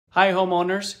Hi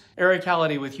homeowners, Eric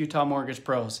Halliday with Utah Mortgage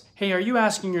Pros. Hey, are you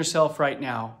asking yourself right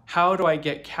now, how do I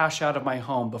get cash out of my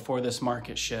home before this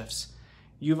market shifts?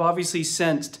 You've obviously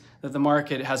sensed that the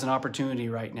market has an opportunity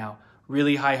right now.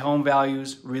 Really high home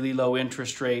values, really low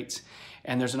interest rates,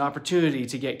 and there's an opportunity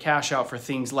to get cash out for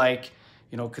things like,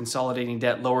 consolidating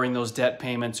debt, lowering those debt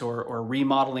payments, or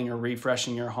remodeling or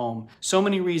refreshing your home. So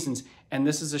many reasons, and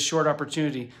this is a short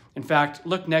opportunity. In fact,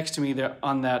 look next to me there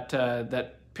on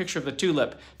that picture of the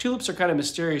tulip. Tulips are kind of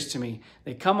mysterious to me.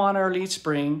 They come on early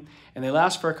spring and they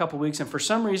last for a couple weeks, and for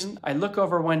some reason I look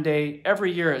over one day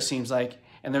every year, it seems like,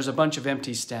 and there's a bunch of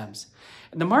empty stems.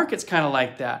 And the market's kind of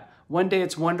like that. One day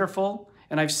it's wonderful,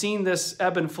 and I've seen this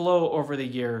ebb and flow over the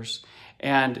years.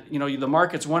 And the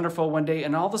market's wonderful one day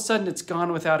and all of a sudden it's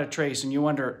gone without a trace, and you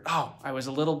wonder, oh, I was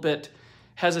a little bit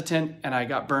hesitant and I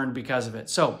got burned because of it.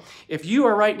 So if you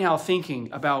are right now thinking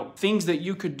about things that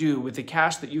you could do with the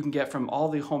cash that you can get from all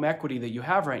the home equity that you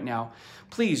have right now,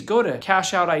 please go to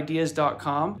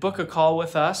cashoutideas.com, book a call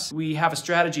with us. We have a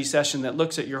strategy session that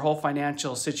looks at your whole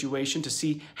financial situation to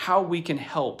see how we can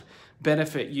help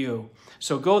benefit you.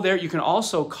 So go there. You can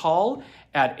also call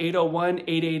at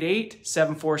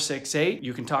 801-888-7468.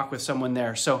 You can talk with someone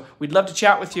there. So we'd love to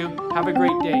chat with you. Have a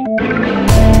great day.